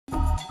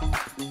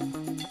Hi,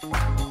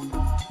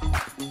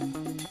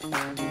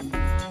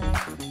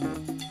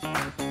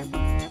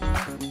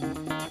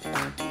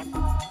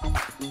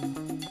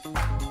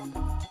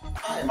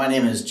 my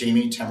name is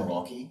Jamie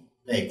Timmerwilke,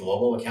 a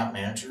Global Account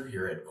Manager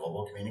here at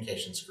Global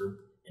Communications Group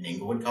in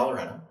Inglewood,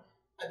 Colorado.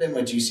 I've been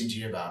with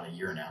GCG about a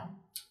year now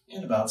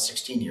and about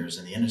 16 years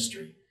in the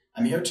industry.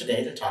 I'm here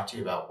today to talk to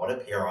you about what a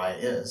PRI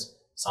is,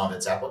 some of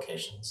its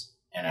applications,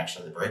 and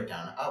actually the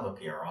breakdown of a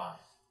PRI.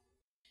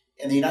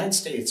 In the United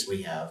States,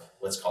 we have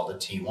what's called a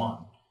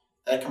T1.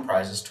 That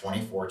comprises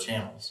 24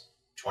 channels.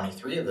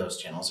 23 of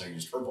those channels are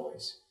used for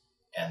voice,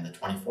 and the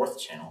 24th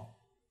channel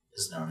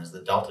is known as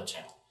the Delta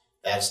channel.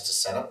 That is to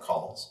set up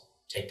calls,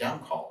 take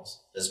down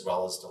calls, as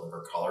well as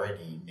deliver caller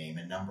ID, name,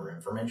 and number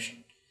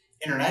information.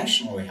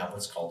 Internationally, we have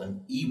what's called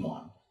an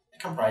E1.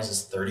 It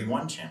comprises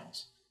 31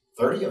 channels.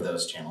 30 of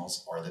those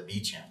channels are the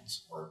B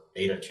channels, or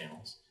beta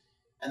channels.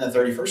 And the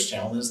 31st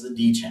channel is the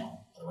D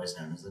channel, otherwise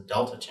known as the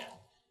Delta channel.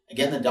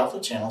 Again, the Delta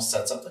channel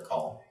sets up the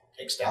call,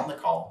 takes down the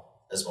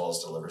call, as well as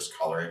delivers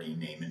caller ID,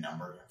 name, and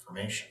number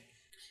information.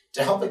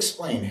 To help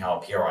explain how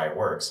a PRI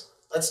works,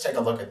 let's take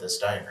a look at this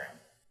diagram.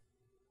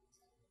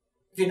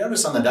 If you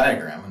notice on the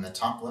diagram, in the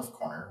top left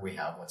corner, we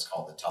have what's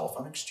called the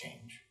telephone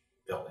exchange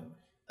building.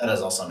 That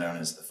is also known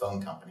as the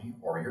phone company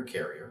or your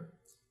carrier.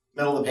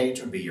 Middle of the page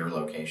would be your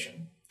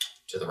location.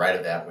 To the right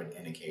of that would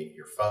indicate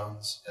your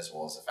phones as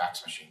well as a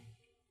fax machine.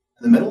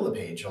 In the middle of the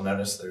page, you'll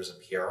notice there's a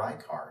PRI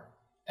card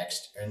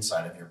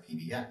inside of your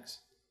PBX.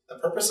 The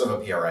purpose of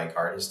a PRI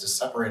card is to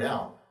separate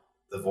out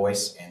the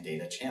voice and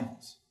data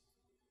channels.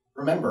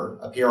 Remember,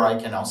 a PRI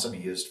can also be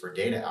used for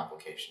data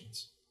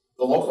applications.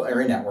 The local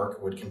area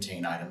network would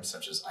contain items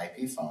such as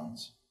IP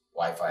phones,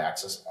 Wi-Fi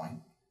access point,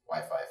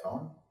 Wi-Fi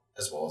phone,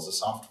 as well as a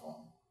soft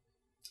phone.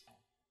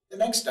 The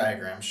next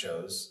diagram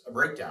shows a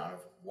breakdown of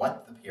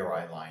what the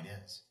PRI line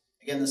is.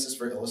 Again, this is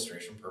for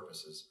illustration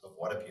purposes of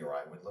what a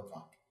PRI would look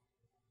like.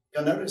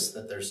 You'll notice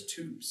that there's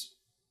tubes.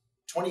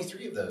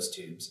 23 of those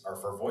tubes are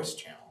for voice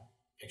channel,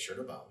 pictured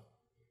above.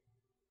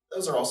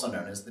 Those are also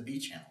known as the B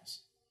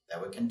channels.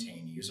 That would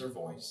contain user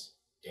voice,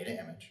 data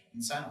image,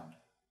 and sound.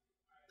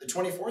 The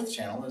 24th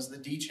channel is the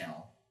D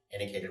channel,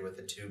 indicated with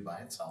the tube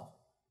by itself.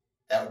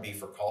 That would be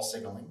for call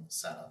signaling,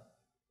 setup,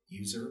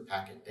 user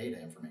packet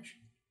data information.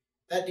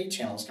 That D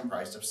channel is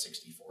comprised of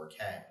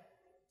 64K.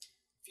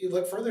 If you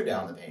look further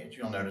down the page,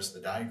 you'll notice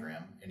the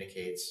diagram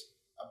indicates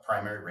a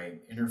primary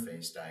rate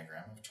interface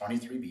diagram of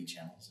 23 B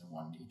channels and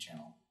 1 D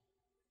channel.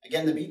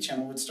 Again, the B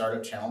channel would start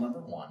at channel number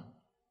 1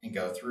 and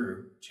go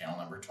through channel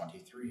number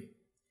 23.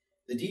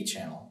 The D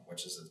channel,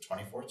 which is the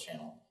 24th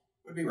channel,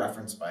 would be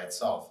referenced by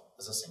itself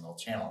as a single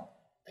channel,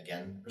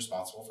 again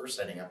responsible for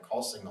setting up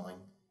call signaling,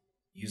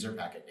 user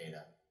packet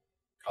data,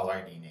 caller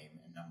ID name,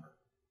 and number.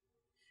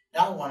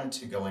 Now I wanted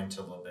to go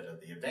into a little bit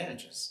of the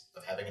advantages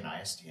of having an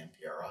ISDN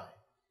PRI.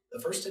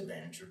 The first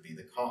advantage would be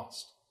the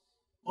cost.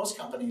 Most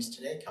companies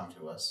today come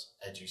to us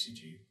at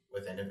GCG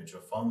with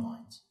individual phone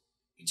lines.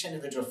 Each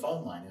individual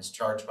phone line is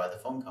charged by the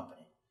phone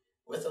company.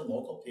 With a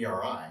local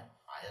PRI,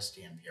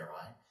 ISDN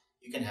PRI,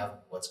 you can have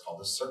what's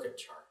called a circuit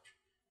charge.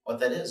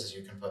 What that is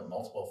you can put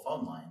multiple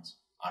phone lines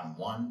on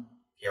one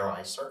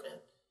PRI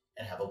circuit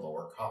and have a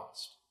lower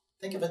cost.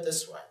 Think of it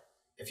this way.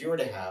 If you were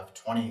to have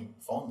 20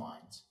 phone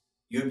lines,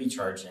 you would be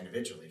charged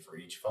individually for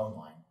each phone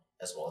line,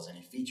 as well as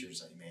any features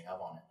that you may have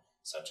on it,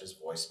 such as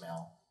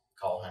voicemail,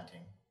 call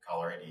hunting,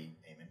 caller ID,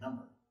 name, and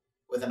number.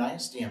 With an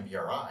ISDN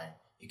PRI,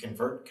 you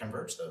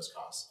converge those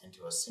costs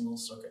into a single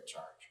circuit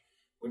charge,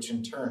 which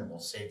in turn will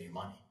save you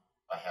money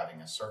by having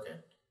a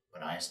circuit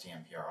with an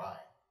ISDN PRI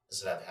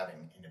instead of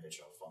having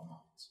individual phone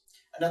lines.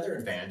 Another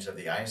advantage of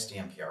the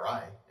ISDN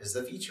PRI is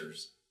the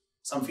features.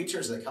 Some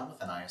features that come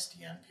with an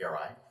ISDN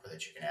PRI or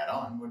that you can add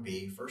on would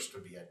be, first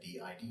would be a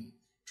DID,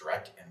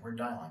 direct inward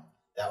dialing.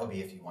 That would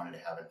be if you wanted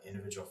to have an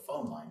individual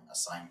phone line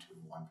assigned to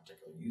one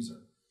particular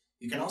user.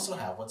 You can also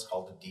have what's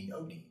called a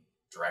DOD,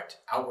 direct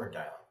outward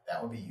dialing.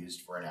 That would be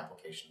used for an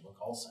application of a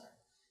call center.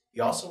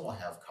 You also will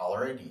have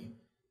caller ID,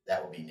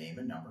 that will be name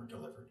and number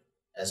delivered,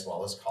 as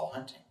well as call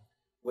hunting.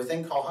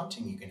 Within call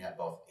hunting, you can have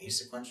both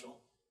asequential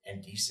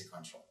and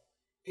desequential.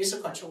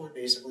 Asequential would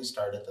basically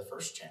start at the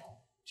first channel,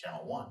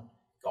 channel 1,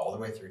 go all the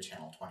way through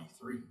channel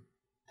 23,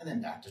 and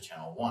then back to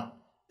channel 1.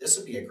 This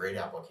would be a great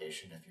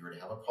application if you were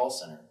to have a call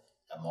center,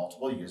 have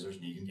multiple users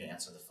needing to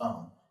answer the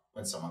phone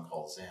when someone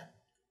calls in.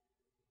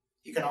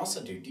 You can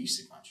also do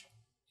desequential.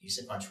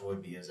 Desequential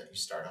would be is that you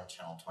start on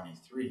channel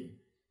 23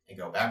 and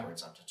go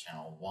backwards up to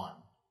channel 1.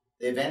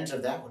 The advantage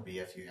of that would be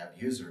if you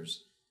have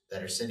users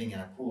that are sitting in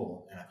a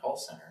pool in a call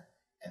center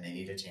and they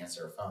needed to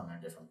answer a phone, they're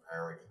a different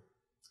priority.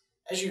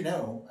 As you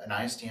know,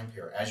 as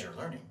you're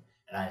learning,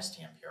 an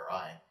ISDN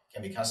PRI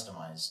can be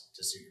customized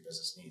to suit your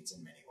business needs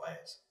in many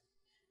ways.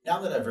 Now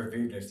that I've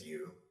reviewed with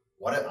you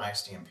what an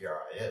ISDN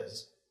PRI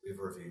is, we've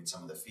reviewed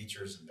some of the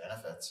features and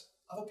benefits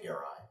of a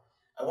PRI,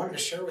 I wanted to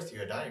share with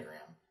you a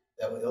diagram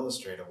that will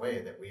illustrate a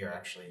way that we are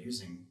actually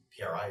using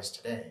PRIs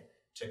today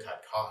to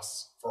cut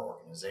costs for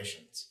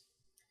organizations.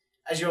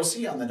 As you'll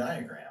see on the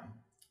diagram,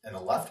 in the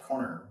left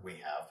corner we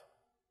have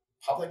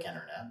public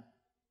internet,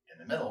 in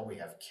the middle we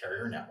have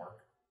carrier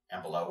network,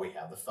 and below we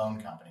have the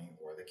phone company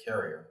or the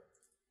carrier.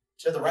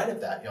 To the right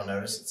of that, you'll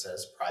notice it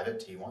says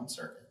private T1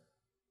 circuit.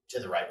 To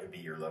the right would be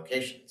your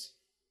locations,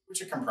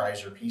 which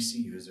comprise your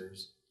PC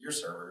users, your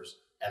servers,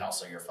 and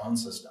also your phone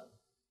system.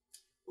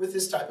 With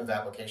this type of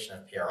application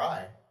of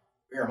PRI,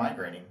 we are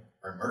migrating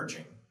or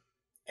merging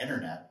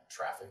internet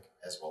traffic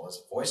as well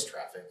as voice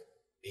traffic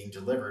being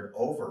delivered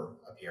over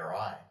a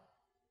PRI.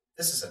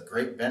 This is a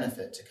great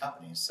benefit to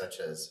companies such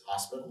as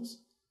hospitals,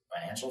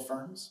 financial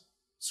firms,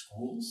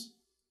 schools,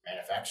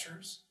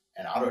 manufacturers,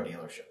 and auto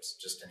dealerships,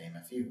 just to name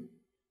a few.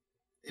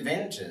 The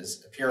advantage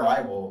is a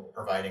PRI will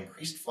provide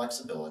increased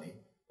flexibility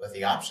with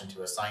the option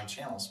to assign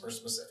channels for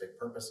specific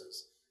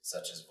purposes,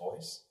 such as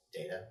voice,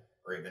 data,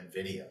 or even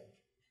video.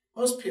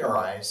 Most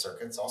PRI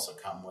circuits also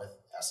come with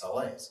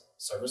SLAs,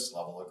 service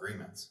level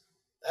agreements.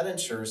 That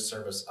ensures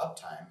service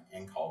uptime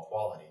and call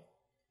quality.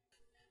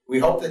 We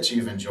hope that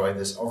you've enjoyed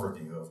this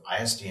overview of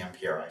ISDN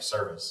PRI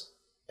service.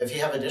 If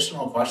you have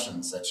additional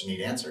questions that you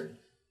need answered,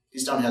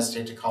 please don't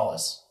hesitate to call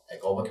us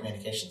at Global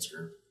Communications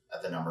Group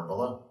at the number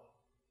below.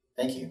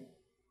 Thank you.